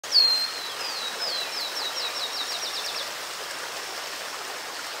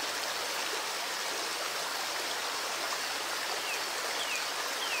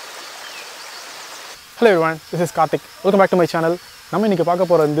Hello everyone, this is Karthik. Welcome back to my channel. நம்ம இன்னைக்கு பார்க்க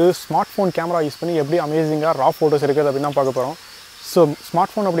போறது ஸ்மார்ட்ஃபோன் கேமரா யூஸ் பண்ணி எப்படி அமேசிங்கா ரா போட்டோஸ் எடுக்கிறது அப்படி தான் பார்க்க போறோம். ஸோ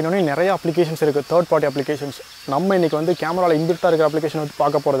ஸ்மார்ட்ஃபோன் அப்படினோனே நிறைய அப்ளிகேஷன்ஸ் இருக்குது, தேர்ட் பார்ட்டி அப்ளிகேஷன்ஸ். நம்ம இன்னைக்கு வந்து கேமராவில் இன்பில்ட்டாக இருக்கிற அப்ளிகேஷன் வந்து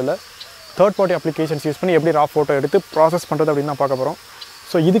பார்க்க போகிறதில்ல, தேர்ட் பார்ட்டி அப்ளிகேஷன்ஸ் யூஸ் பண்ணி எப்படி ரா ஃபோட்டோ எடுத்து ப்ராசஸ் பண்ணுறது அப்படின்னு தான் பார்க்க போகிறோம்.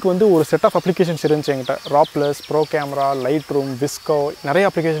 ஸோ இதுக்கு வந்து ஒரு செட் ஆஃப் அப்ளிகேஷன்ஸ் இருந்துச்சு என்கிட்ட. ரா plus, bro camera, light room, Visko, நிறைய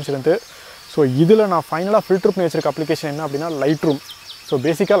அப்ளிகேஷன்ஸ் இருந்து. ஸோ இதில் நான் ஃபைனலாக ஃபில்டர் பண்ணி வச்சிருக்க அப்ளிகேஷன் என்ன அப்படின்னா லைட் ரூம். ஸோ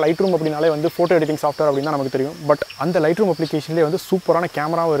பேசிக்காக லைட் ரூம் அப்படின்னாலே வந்து ஃபோட்டோ எடிட்டிங் சாஃப்ட்வேர் அப்படின்னு தான் நமக்கு தெரியும். பட் அந்த லைட் ரூம் அப்ளிகேஷன்லேயே வந்து சூப்பரான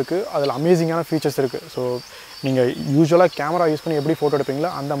கேமராவும் இருக்குது, அதில் அமேசிங்கான ஃபீச்சர்ஸ் இருக்குது. ஸோ நீங்கள் யூஸ்வலாக கேமரா யூஸ் பண்ணி எப்படி ஃபோட்டோ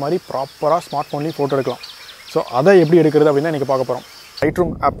எடுப்பீங்களோ அந்த மாதிரி ப்ராப்பராக ஸ்மார்ட் ஃபோன்லேயும் ஃபோட்டோ எடுக்கலாம். ஸோ அதை எப்படி எடுக்கிறது அப்படின்னு தான் இன்றைக்கி பார்க்க போகிறோம். லைட்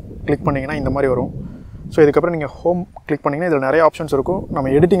ரூம் ஆப் கிளிக் பண்ணிங்கன்னா இந்த மாதிரி வரும். ஸோ இதுக்கப்புறம் நீங்கள் ஹோம் கிளிக் பண்ணிங்கன்னா இதில் நிறைய ஆப்ஷன்ஸ் இருக்கும்.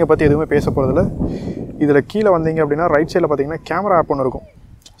 நம்ம எடிட்டிங்கை பற்றி எதுவுமே பேச போகிறதில்ல. இதில் கீழே வந்தீங்க அப்படின்னா ரைட் சைடில் பார்த்தீங்கன்னா கேமரா ஆப் ஒன்று இருக்கும்.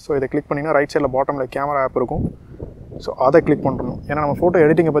 ஸோ இதை கிளிக் பண்ணிங்கன்னா ரைட் சைடில் பாட்டமில் கேமரா ஆப் இருக்கும். ஸோ அதை கிளிக் பண்ணுறோம். ஏன்னா நம்ம ஃபோட்டோ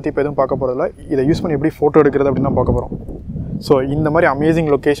எடிட்டிங்கை பற்றி இப்போ எதுவும் பார்க்க போகிறதில்ல, இதை யூஸ் பண்ணி எப்படி ஃபோட்டோ எடுக்கிறது அப்படின்னு தான் பார்க்க போகிறோம். ஸோ இந்த மாதிரி அமேசிங்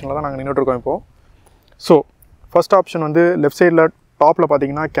லொக்கேஷனில் தான் நாங்கள் நின்றுட்டுருக்கோம் இப்போது. ஸோ ஃபஸ்ட் ஆப்ஷன் வந்து லெஃப்ட் சைடில் டாப்பில்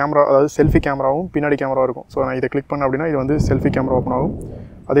பார்த்தீங்கன்னா கேமரா, அதாவது செல்ஃபி கேமராவும் பின்னாடி கேமரா இருக்கும். ஸோ நான் இதை கிளிக் பண்ணேன் அப்படின்னா இது வந்து செல்ஃபி கேமரா ஓப்பன் ஆகும்.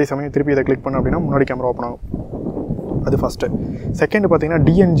 அதே சமயம் திருப்பி இதை கிளிக் பண்ண அப்படின்னா முன்னாடி கேமரா ஓப்பன் ஆகும். அது ஃபஸ்ட்டு. செகண்ட் பார்த்தீங்கன்னா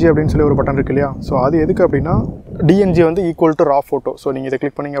டிஎன்ஜி அப்படின்னு சொல்லி ஒரு பட்டன் இருக்குது இல்லையா? ஸோ அது எதுக்கு அப்படின்னா டிஎன்ஜி வந்து equal to raw photo. So நீங்கள் இதை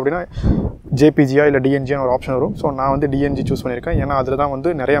கிளிக் பண்ணிங்க அப்படின்னா ஜேபிஜியா இல்லை டிஎன்ஜின்னு ஒரு ஆப்ஷன் வரும். ஸோ நான் வந்து டிஎன்ஜி சூஸ் பண்ணியிருக்கேன், ஏன்னா அதில் தான் வந்து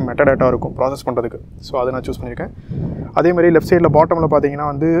நிறைய மெட்டடேட்டா இருக்கும் ப்ராசஸ் பண்ணுறதுக்கு. ஸோ அதை நான் சூஸ் பண்ணியிருக்கேன். அதே மாதிரி லெஃப்ட் சைடில் பாட்டமில் பார்த்தீங்கன்னா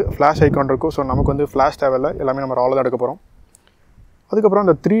வந்து ஃப்ளாஷ் ஐக்கான் இருக்கும். ஸோ நமக்கு வந்து ஃப்ளாஷ் தேவையில்லை, எல்லாமே நம்ம ராவில் தான் எடுக்க போகிறோம். அதுக்கப்புறம்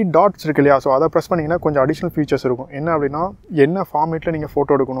அந்த 3 டாட்ஸ் இருக்கு இல்லையா? ஸோ அதை ப்ரெஸ் பண்ணிங்கன்னா கொஞ்சம் அடிஷ்னல் ஃபீச்சர்ஸ் இருக்கும். என்ன அப்படின்னா என்ன ஃபார்மேட்டில் நீங்கள்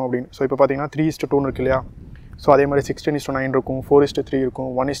ஃபோட்டோ எடுக்கணும் அப்படின்னு. ஸோ இப்போ பார்த்தீங்கன்னா 3:2 இருக்கு இல்லையா? ஸோ அதே மாதிரி 16:9 இருக்கும், 4:3 இருக்கும்,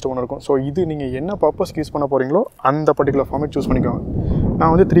 1:1 இருக்கும். ஸோ இது நீங்கள் என்ன பர்பஸ்க்கு யூஸ் பண்ண போகிறீங்களோ அந்த பர்டிகுலர் ஃபார்மேட் சூஸ் பண்ணிக்கோங்க.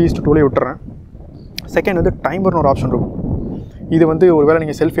 நான் வந்து 3:2 விட்டுறேன். செகண்ட் வந்து டைமர்னு ஒரு ஆப்ஷன் இருக்கும். இது வந்து ஒரு வேளை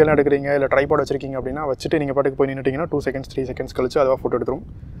நீங்கள் செல்ஃபி எல்லாம் எடுக்கிறீங்க இல்லை ட்ரைபாட் வச்சிருக்கீங்க அப்படின்னா வச்சுட்டு நீங்கள் பாட்டுக்கு போய் நின்றுட்டிங்கன்னா 2 செகண்ட்ஸ் 3 செகண்ட்ஸ் கழிச்சு அதுவாக ஃபோட்டோ எடுத்துரும்.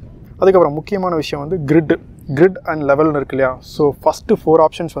 அதுக்கப்புறம் முக்கியமான விஷயம் வந்து கிரிட் அண்ட் லெவல்னு இருக்கு இல்லையா? ஸோ ஃபஸ்ட்டு 4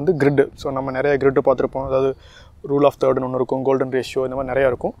 ஆப்ஷன்ஸ் வந்து கிரிட். ஸோ நம்ம நிறைய கிரிட் பார்த்துருப்போம், அதாவது ரூல் ஆஃப் தேர்டுன்னு ஒன்று இருக்கும், கோல்டன் ரேஷியோ, இந்த மாதிரி நிறையா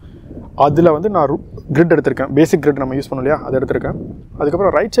இருக்கும். அதில் வந்து நான் கிரிட் எடுத்திருக்கேன், பேசிக் கிரிட் நம்ம யூஸ் பண்ணோம் இல்லையா, அதை எடுத்திருக்கேன்.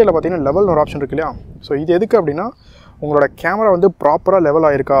 அதுக்கப்புறம் ரைட் சைடில் பார்த்தீங்கன்னா லெவல்னு ஒரு ஆப்ஷன் இருக்கு இல்லையா? ஸோ இது எதுக்கு அப்படின்னா உங்களோட கேமரா வந்து ப்ராப்பராக லெவல்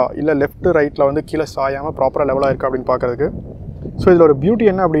ஆயிருக்கா, இல்லை லெஃப்ட் ரைட்டில் வந்து கீழே சாயாமல் ப்ராப்பராக லெவல் ஆயிருக்கா அப்படின்னு பார்க்குறதுக்கு. ஸோ இதில் ஒரு பியூட்டி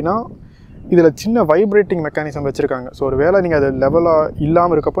என்ன அப்படின்னா இதில் சின்ன வைப்ரேட்டிங் மெக்கானிசம் வச்சுருக்காங்க. ஸோ ஒரு வேளை நீங்கள் அது லெவலாக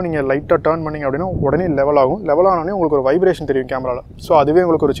இல்லாமல் இருக்கப்போ நீங்கள் லைட்டாக டர்ன் பண்ணிங்க அப்படின்னா உடனே லெவல் ஆகும். லெவல் ஆனோடனே உங்களுக்கு ஒரு வைப்ரேஷன் தெரியும் கேமராவில். ஸோ அதுவே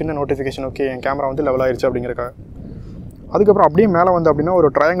உங்களுக்கு ஒரு சின்ன நோட்டிஃபிகேஷன், ஓகே என் கேமரா வந்து லெவல் ஆயிடுச்சு அப்படிங்கிறக்காக. அதுக்கப்புறம் அப்படியே மேலே வந்து அப்படின்னா ஒரு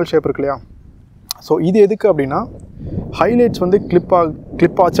ட்ரையாங்கிள் ஷேப் இருக்கு இல்லையா? ஸோ இது எதுக்கு அப்படின்னா ஹைலைட்ஸ் வந்து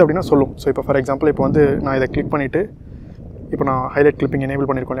கிளிப் ஆச்சு அப்படின்னா சொல்லும். ஸோ இப்போ ஃபார் எக்ஸாம்பிள் இப்போ வந்து நான் இதை கிளிக் பண்ணிவிட்டு இப்போ நான் ஹைலைட் கிளிப்பிங் எனேபிள்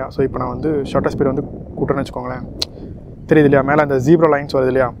பண்ணியிருக்கோம் இல்லையா? ஸோ இப்போ நான் வந்து ஷட்டர் ஸ்பீட் வந்து கூட்டணும்னு வச்சுக்கோங்களேன், தெரியுது இல்லையா? மேலே அந்த ஜீப்ரா லைன்ஸ்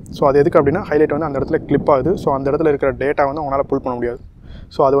வருது இல்லையா? ஸோ அது எதுக்கு அப்படின்னா ஹைலைட் வந்து அந்த இடத்துல கிளிப் ஆகுது. ஸோ அந்த இடத்துல இருக்கிற டேட்டா வந்து உங்களால் புல் பண்ண முடியாது.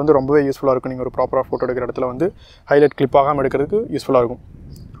 ஸோ அது வந்து ரொம்பவே யூஸ்ஃபுல்லாக இருக்கும். நீங்கள் ஒரு ப்ராப்பராக ஃபோட்டோ எடுக்கிற இடத்துல வந்து ஹைலைட் கிளிப் ஆகாமல் எடுக்கிறதுக்கு யூஸ்ஃபுல்லாக இருக்கும்.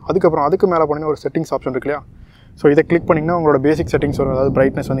 அதுக்கப்புறம் அதுக்கு மேலே போனீங்கன்னா ஒரு செட்டிங்ஸ் ஆப்ஷன் இருக்கு இல்லையா? ஸோ இதை கிளிக் பண்ணிங்கன்னா உங்களோட பேசிக் செட்டிங்ஸ் வரும். அதாவது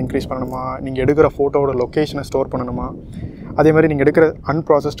பிரைட்னஸ் வந்து இன்க்ரீஸ் பண்ணணுமா, நீங்கள் எடுக்கிற ஃபோட்டோவோட லொக்கேஷனை ஸ்டோர் பண்ணணுமா, அதே மாதிரி நீங்கள் எடுக்கிற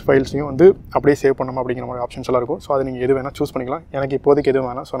அன்ப்ராசஸ்ட் ஃபைல்ஸையும் வந்து அப்படியே சேவ் பண்ணணுமா அப்படிங்கிற மாதிரி ஆப்ஷன்ஸ் எல்லாம் இருக்கும். ஸோ அதை நீங்கள் எது வேணால் சூஸ் பண்ணிக்கலாம். எனக்கு இப்போதைக்கு எதுவும்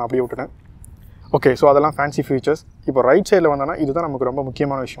வேணாம், ஸோ நான் அப்படியே விட்டுட்டேன். ஓகே, ஸோ அதெல்லாம் ஃபேன்சி ஃபீச்சர்ஸ். இப்போ ரைட் சைடில் வந்தோன்னா இதுதான் நமக்கு ரொம்ப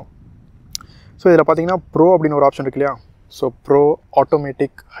முக்கியமான விஷயம். ஸோ இதில் பார்த்தீங்கன்னா ப்ரோ அப்படின்னு ஒரு ஆப்ஷன் இருக்கு இல்லையா? So bro,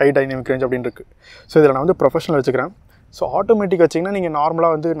 automatic, high dynamic range அப்படின்னு இருக்குது. ஸோ இதில் நான் வந்து ப்ரொஃபஷனல் வச்சுக்கிறேன். ஸோ ஆட்டோமேட்டிக் வச்சிங்கன்னா நீங்கள்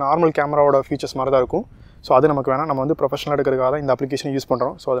நார்மலாக வந்து நார்மல் கேமராவோட ஃபீச்சர்ஸ் மாதிரி தான் இருக்கும். ஸோ அது நமக்கு வேணாம், நம்ம வந்து ப்ரொஃபஷனல் எடுக்கிறதுக்காக தான் இந்த அப்ளிகேஷன் யூஸ்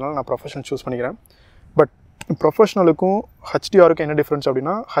பண்ணுறோம். ஸோ அதனால் நான் ப்ரொஃபஷனல் சூஸ் பண்ணிக்கிறேன். பட் ப்ரொஃபஷனலுக்கும் ஹெச்டிஆருக்கும் என்ன டிஃப்ரென்ஸ்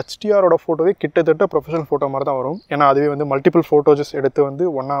அப்படின்னா ஹெச்டிஆரோட ஃபோட்டோவே கிட்டத்தட்ட ப்ரொஃபஷனல் ஃபோட்டோ மாதிரி தான் வரும். ஏன்னா அதுவே வந்து மல்டிபிள் ஃபோட்டோஸ் எடுத்து வந்து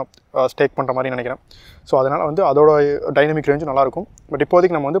ஒன்றா ஸ்டேக் பண்ணுற மாதிரி நினைக்கிறேன். ஸோ அதனால் வந்து அதோட டைனமிக் ரேஞ்சும் நல்லாயிருக்கும். பட்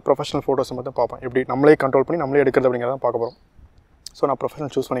இப்போதைக்கு நம்ம வந்து ப்ரொஃபஷனல் ஃபோட்டோஸை மட்டும் பார்ப்போம், எப்படி நம்மளே கண்ட்ரோல் பண்ணி நம்மளே எடுக்கிறது அப்படிங்கிறத பார்க்க போகிறோம். ஸோ நான்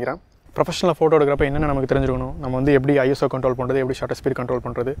ப்ரொஃபஷனல் சூஸ் பண்ணிக்கிறேன். ப்ரொஃபஷனல் ஃபோட்டோ எடுக்கிறப்ப என்னென்ன நமக்கு தெரிஞ்சுக்கணும், நம்ம வந்து எப்படி ஐஎஸ்ஓ கண்ட்ரோல் பண்ணுறது, எப்படி ஷட்டர் ஸ்பீட் கண்ட்ரோல்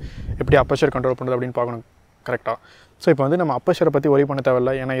பண்ணுறது, எப்படி அப்பர்ச்சர் கண்ட்ரோல் பண்ணுறது அப்படின்னு பார்க்கணும் கரெக்டாக. ஸோ இப்போ வந்து நம்ம அப்பர்ச்சரை பற்றி ஒரி பண்ண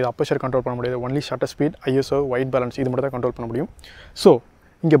தேவையில்லை, ஏன்னா இது அப்பர்ச்சர் கண்ட்ரோல் பண்ண முடியாது. Only shutter speed, ISO, white balance இது மட்டும் தான் கண்ட்ரோல் பண்ண முடியும். ஸோ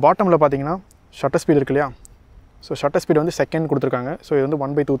இங்கே பாட்டமில் பார்த்தீங்கன்னா ஷட்டர் ஸ்பீட் இருக்கு இல்லையா? ஸோ ஷட்டர் ஸ்பீட் வந்து செகண்ட் கொடுத்துருக்காங்க. ஸோ இது வந்து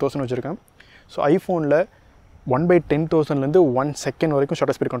 1/2000 வச்சுருக்கேன். ஸோ ஐஃபோனில் 1/10,000லேருந்து 1 செகண்ட் வரைக்கும்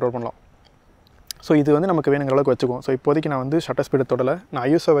ஷட்டர் ஸ்பீட் கண்ட்ரோல் பண்ணலாம். ஸோ இது வந்து நமக்கு வேணுங்கிற அளவுக்கு வச்சுக்குவோம். ஸோ இப்போதைக்கு நான் வந்து ஷட்டர் ஸ்பீடை தொடலை, நான்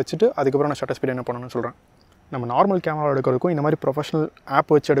ஐஎஸ்ஓ வச்சுட்டு அதுக்கப்புறம் நான் ஷட்டர் ஸ்பீட் என்ன பண்ணணும்னு சொல்கிறேன். நம்ம நார்மல் கேமரா எடுக்கிறதுக்கும் இந்த மாதிரி ப்ரொஃபஷனல்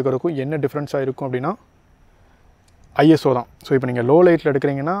ஆப் வச்சு எடுக்கிறதுக்கும் என்ன டிஃப்ரென்ஸாக இருக்கும் அப்படின்னா ஐஎஸ்ஓ தான். ஸோ இப்போ நீங்கள் லோ லைட்டில்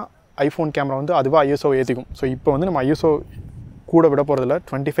எடுக்கிறீங்கன்னா ஐஃபோன் கேமரா வந்து அதுவாக ஐஎஸ்ஓ ஏற்றிக்கும். ஸோ இப்போ வந்து நம்ம ஐஎஸ்ஓ கூட விட போகிறதில்ல,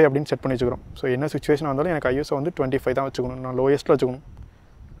 25 அப்படின்னு செட் பண்ணி வச்சுக்கிறோம். ஸோ என்ன சுச்சுவேஷன் வந்தாலும் எனக்கு ஐஎஸ்ஓ வந்து 25 தான் வச்சுக்கணும், நான் லோயஸ்ட்டில் வச்சுக்கணும்.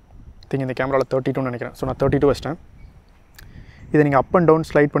 திங்க் இந்த கேமராவில் 32 நினைக்கிறேன். ஸோ நான் 32 வச்சிட்டேன். இதை நீங்கள் அப் அண்ட் டவுன்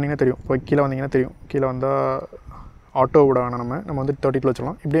ஸ்லைட் பண்ணிங்கன்னா தெரியும். இப்போ கீழே வந்தீங்கன்னா தெரியும். கீழே வந்தால் ஆட்டோ விட வேணாம், நம்ம வந்து 32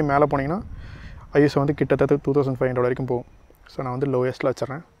 வச்சிடலாம். இப்படியே மேலே போனீங்கன்னா ஐஎஸ்ஓ வந்து கிட்டத்தட்ட 2500 வரைக்கும் போகும். ஸோ நான் வந்து லோயஸ்ட்டில்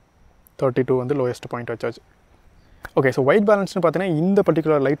வச்சிட்றேன். 32 வந்து லோயஸ்ட் பாயிண்ட் வச்சாச்சு. ஓகே, ஸோ ஒயிட் பேலன்ஸ்னு பார்த்தீங்கன்னா இந்த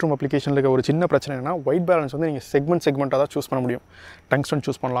பர்டிகுலர் லைட் ரூம் அப்ளிகேஷனில் இருக்க ஒரு சின்ன பிரச்சனை என்னன்னா, ஒயிட் பேலன்ஸ் வந்து நீங்கள் செக்மெண்ட்டாக தான் சூஸ் பண்ண முடியும். டங்ஸ்டன்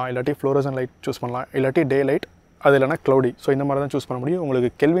சூஸ் பண்ணலாம், இல்லாட்டி ஃப்ளோரசன் லைட் சூஸ் பண்ணலாம், இல்லாட்டி டே லைட், அது இல்லைனா க்ளவுடி. ஸோ இந்த மாதிரி தான் சூஸ் பண்ண முடியும்.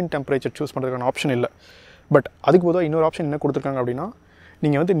 உங்களுக்கு கெல்வின் டெம்பரேச்சர் சூஸ் பண்ணுறதுக்கான ஆப்ஷன் இல்லை. பட் அதுக்கு பொதுவாக இன்னொரு ஆப்ஷன் என்ன கொடுத்துருக்காங்க அப்படின்னா,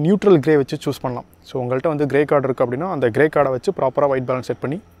 நீங்கள் வந்து நியூட்ரல் கிரே வச்சு சூஸ் பண்ணலாம். ஸோ உங்கள்கிட்ட வந்து கிரே கார்டு இருக்குது அப்படின்னா அந்த கிரே கார்டை வச்சு ப்ராப்பராக ஒயிட் பேலன்ஸ் செட்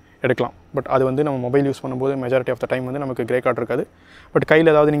பண்ணி எடுக்கலாம். பட் அது வந்து நம்ம மொபைல் யூஸ் பண்ணும்போது மெஜாரிட்டி ஆஃப் த டைம் வந்து நமக்கு கிரே கார்டு இருக்காது. பட் கையில்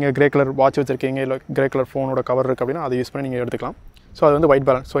ஏதாவது நீங்கள் கிரே கலர் வாட்ச் வச்சிருக்கீங்க, இல்லை கிரே கலர் ஃபோனோட கவர் இருக்குது அப்படின்னா அதை யூஸ் பண்ணி நீங்கள் எடுத்துக்கலாம். ஸோ அது வந்து ஒயிட்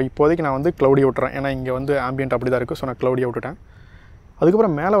பேலன்ஸ். ஸோ இப்போதைக்கு நான் வந்து க்ளவுடி விட்டுறேன், ஏன்னா இங்கே வந்து ஆம்பியன்ட் அப்படி தான் இருக்குது. ஸோ நான் க்ளவுடியை விட்டுட்டேன்.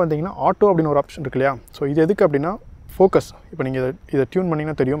 அதுக்கப்புறம் மேலே வந்தீங்கன்னா ஆட்டோ அப்படின்னு ஒரு ஆப்ஷன் இருக்கு இல்லையா. ஸோ இது எதுக்கு அப்படின்னா ஃபோக்கஸ். இப்போ நீங்கள் இதை டியூன்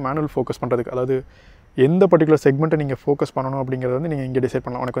பண்ணிங்கன்னா தெரியும், மேனுவல் ஃபோக்கஸ் பண்ணுறதுக்கு. அதாவது எந்த பர்டிகுலர் செக்மெண்ட்டை நீங்கள் ஃபோக்கஸ் பண்ணணும் அப்படிங்கிறது வந்து நீங்கள் இங்கே டிசைட்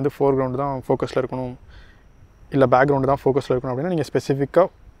பண்ணலாம். உனக்கு வந்து ஃபோர் கிரவுண்டு தான் ஃபோக்கஸில் இருக்கணும், இல்லை பேக்ரவுண்டு தான் ஃபோக்கஸில் இருக்கணும் அப்படின்னா நீங்கள் ஸ்பெசிஃபிக்காக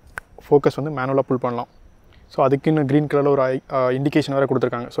ஃபோக்கஸ் வந்து மேனுவலாக புல் பண்ணலாம். ஸோ அதுக்குன்னு க்ரீன் கலரில் ஒரு இண்டிகேஷன் வேறு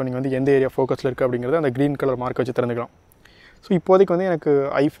கொடுத்துருக்காங்க. ஸோ நீங்கள் வந்து எந்த ஏரியா ஃபோக்கஸில் இருக்குது அப்படிங்கிறது அந்த க்ரீன் கலர் மார்க் வச்சு தெரிஞ்சுக்கலாம். ஸோ இப்போதைக்கு வந்து எனக்கு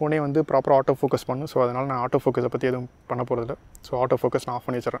ஐஃபோனே வந்து ப்ராப்பராக ஆட்டோ ஃபோக்கஸ் பண்ணும். ஸோ அதனால் நான் ஆட்டோ ஃபோக்கஸை பற்றி எதுவும் பண்ண போகிறதில்ல. ஸோ ஆட்டோ ஃபோக்கஸ் நான் ஆஃப்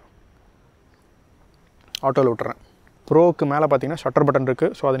பண்ணி வச்சிடறேன், ஆட்டோவில் விட்டுறேன். ப்ரோவுக்கு மேலே பார்த்தீங்கன்னா ஷட்டர் பட்டன்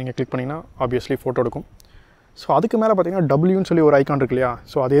இருக்குது. ஸோ அதை நீங்கள் கிளிக் பண்ணிங்கன்னா ஆப்வியஸ்லி ஃபோட்டோ எடுக்கும். ஸோ அதுக்கு மேலே பார்த்தீங்கன்னா டபிள்யூன்னு சொல்லி ஒரு ஐக்கான் இருக்கு இல்லையா.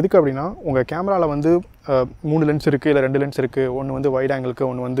 ஸோ அது எதுக்கு அப்படின்னா, உங்கள் கேமராவில் வந்து 3 லென்ஸ் இருக்குது, இல்லை 2 லென்ஸ் இருக்குது. ஒன்று வந்து வைட் ஆங்கிளுக்கு,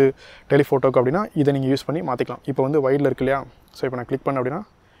 ஒன்று வந்து டெலிஃபோட்டோக்கு அப்படின்னா இதை நீங்கள் யூஸ் பண்ணி மாற்றிக்கலாம். இப்போ வந்து வைடில் இருக்கு இல்லையா. ஸோ இப்போ நான் கிளிக் பண்ணேன் அப்படின்னா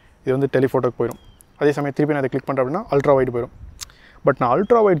இது வந்து டெலிஃபோட்டோக்கு போயிடும். அதே சமயம் திருப்பி நான் அதை கிளிக் பண்ணுறேன் அப்படின்னா அல்ட்ரா வைட் போயிடும். பட் நான்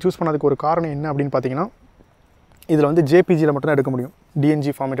அல்ட்ரா வைட் சூஸ் பண்ணதுக்கு ஒரு காரணம் என்ன அப்படின்னு பார்த்தீங்கன்னா, இதில் வந்து ஜேபிஜியில் மட்டும் தான் எடுக்க முடியும்,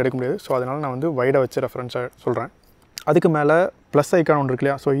 டிஎன்ஜி ஃபார்மேட் எடுக்க முடியாது. ஸோ அதனால் நான் வந்து வைடை வச்சு ரெஃபரன்ஸாக சொல்கிறேன். அதுக்கு மேலே ப்ளஸ் ஐக்கான் ஒன்று இருக்கு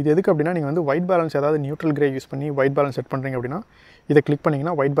இல்லையா. ஸோ இது எதுக்கு அப்படின்னா, நீங்கள் வந்து ஒயிட் பேலன்ஸ் ஏதாவது நியூட்ரல் கிரே யூஸ் பண்ணி ஒயிட் பேலன்ஸ் செட் பண்ணுறீங்க அப்படின்னா இதை கிளிக்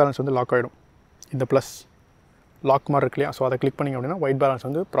பண்ணிங்கன்னா ஒயிட் பேலன்ஸ் வந்து லாக் ஆகிடும். இந்த ப்ளஸ் லாக் மாதிரி இருக்கு இல்லையா. ஸோ அதை கிளிக் பண்ணிங்க அப்படின்னா ஒயிட் பேலன்ஸ்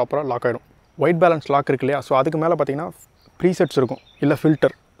வந்து ப்ராப்பராக லாக் ஆகிடும். ஒயிட் பேலன்ஸ் லாக் இருக்கு இல்லையா. ஸோ அதுக்கு மேலே பார்த்தீங்கன்னா ப்ரீசெட்ஸ் இருக்கும், இல்லை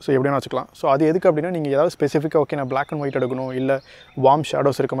ஃபில்டர். ஸோ எப்படின்னா வச்சுக்கலாம். ஸோ அது எதுக்கு அப்படின்னா, நீங்கள் ஏதாவது ஸ்பெசிஃபிக்காக ஓகே நான் பிளாக் அண்ட் ஒயிட் எடுக்கணும், இல்லை வார்ம்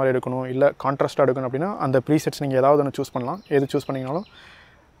ஷேடோஸ் இருக்க மாதிரி எடுக்கணும், இல்லை கான்ட்ராஸ்ட்டாக எடுக்கணும் அப்படின்னா அந்த ப்ரீசெட்ஸ் நீங்கள் ஏதாவது ஒன்று சூஸ் பண்ணலாம். எது சூஸ் பண்ணிங்கனாலும்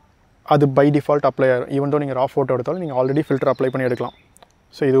அது பை டிஃபால்ட் அப்ளை ஆகிடும். ஈவன் தோ நீங்கள் ரா ஃபோட்டோ எடுத்தாலும் நீங்கள் ஆல்ரெடி ஃபில்டர் அப்ளை பண்ணி எடுக்கலாம்.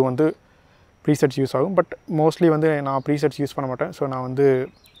 ஸோ இது வந்து ப்ரீசெட்ஸ் யூஸ் ஆகும். பட் மோஸ்ட்லி வந்து நான் ப்ரீசெட்ஸ் யூஸ் பண்ண மாட்டேன். ஸோ நான் வந்து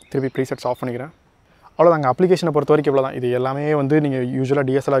திருப்பி ப்ரீசெட்ஸ் ஆஃப் பண்ணிக்கிறேன். அவ்வளோதாங்க. அப்ளிகேஷனை பொறுத்த வரைக்கும் இவ்வளோ தான். இது எல்லாமே வந்து நீங்கள் யூஸ்வலாக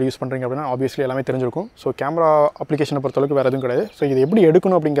டிஎஸ்எல்ஆர் யூஸ் பண்ணுறீங்க அப்படின்னா ஆப்வியஸ்லி எல்லாமே தெரிஞ்சிருக்கும். ஸோ கேமரா அப்ளிகேஷனை பொறுத்தளவுக்கு வேறு எதுவும் கிடையாது. ஸோ இது எப்படி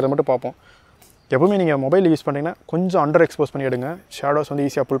எடுக்கணும் அப்படிங்கிறத மட்டும் பார்ப்போம். எப்பவுமே நீங்கள் மொபைல் யூஸ் பண்ணிங்கன்னா கொஞ்சம் அண்டர் எக்ஸ்போஸ் பண்ணி எடுங்க. ஷேடோஸ் வந்து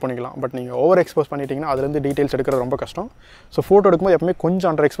ஈஸியாக புல் பண்ணிக்கலாம். பட் நீங்கள் ஓவர் எக்ஸ்போஸ் பண்ணிட்டீங்கன்னா அதுலேருந்து டீட்டெயில்ஸ் எடுக்கிறது ரொம்ப கஷ்டம். ஸோ ஃபோட்டோ எடுக்கும்போது எப்பவுமே கொஞ்சம்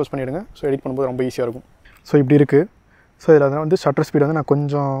அண்டர் எக்ஸ்போஸ் பண்ணிவிடுங்க. ஸோ எடிட் பண்ணும்போது ரொம்ப ஈஸியாக இருக்கும். ஸோ இப்படி இருக்குது. ஸோ இதில் வந்து ஷட்டர் ஸ்பீட் வந்து நான்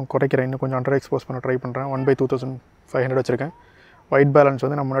கொஞ்சம் குறைக்கிறேன். இன்னும் கொஞ்சம் அண்டர் எக்ஸ்போஸ் பண்ண ட்ரை பண்ணுறேன். 1/2500 வச்சுருக்கேன். ஒயிட் பேலன்ஸ்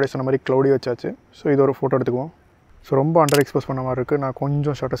வந்து நான் முன்னாடி சொன்ன மாதிரி க்ளவுடி வச்சாச்சு. ஸோ இது ஒரு ஃபோட்டோ எடுத்துக்குவோம். ஸோ ரொம்ப அண்டர் எக்ஸ்போஸ் பண்ண மாதிரி இருக்குது. நான்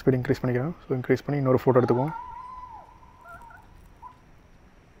கொஞ்சம் ஷட்டர் ஸ்பீட் இன்க்ரீஸ் பண்ணிக்கிறேன். ஸோ இன்க்ரீஸ் பண்ணி இன்னொரு ஃபோட்டோ எடுத்துக்குவோம்.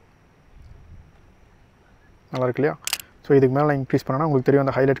 நல்லா இருக்கு இல்லையா. ஸோ இதுக்கு மேலே நான் இன்க்ரீஸ் பண்ணால் உங்களுக்கு தெரியும்,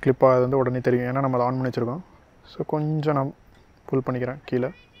 அந்த ஹைலைட் கிளிப்பாக அது வந்து உடனே தெரியும். ஏன்னா நம்ம அதை ஆன் பண்ணி வச்சுருக்கோம். ஸோ கொஞ்சம் நான் புல் பண்ணிக்கிறேன்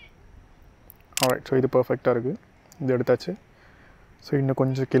கீழே. ஆல்ரைட். ஸோ இது பர்ஃபெக்டாக இருக்குது. இது எடுத்தாச்சு. ஸோ இன்னும்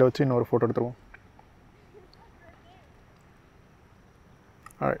கொஞ்சம் கீழே வச்சு இன்னொரு ஃபோட்டோ எடுத்துருவோம்.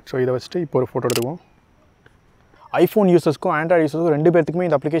 ஆல்ரைட். ஸோ இதை வச்சுட்டு இப்போ ஒரு ஃபோட்டோ எடுத்துக்குவோம். ஐஃபோன் யூசர்ஸ்க்கும் ஆண்ட்ராய்டு யூசர்ஸ்க்கும் 2 பேர்த்துக்குமே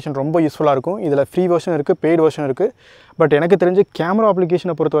இந்த அப்ளிகேஷன் ரொம்ப யூஸ்ஃபுல்லாக இருக்கும். இதில் ஃப்ரீ வெர்ஷன் இருக்குது, பெய்டு வெர்ஷன் இருக்குது. பட் எனக்கு தெரிஞ்சு கேமரா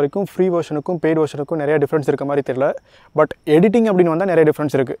அப்ளிகேஷனை பொறுத்த வரைக்கும் ஃப்ரீ வெர்ஷனுக்கும் பெய்டு வெர்ஷனுக்கும் நிறைய டிஃப்ரென்ஸ் இருக்க மாதிரி தெரியல. பட் எடிட்டிங் அப்படின்னு வந்தால் நிறைய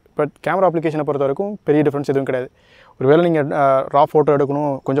டிஃப்ரென்ஸ் இருக்குது. பட் கேமரா அப்ளிகேஷனை பொறுத்த வரைக்கும் பெரிய டிஃப்ரென்ஸ் எதுவும் கிடையாது. ஒருவேளை நீங்கள் ரா ஃபோட்டோ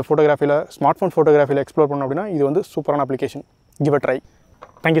எடுக்கணும், கொஞ்சம் ஃபோட்டோகிராஃபியில் ஸ்மார்ட் ஃபோன் ஃபோட்டோகிராஃபியில் எக்ஸ்ப்ளோர் பண்ணணும் அப்படின்னா இது வந்து சூப்பரான application. Give a try.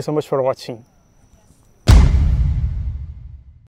 Thank you so much for வாட்சிங்.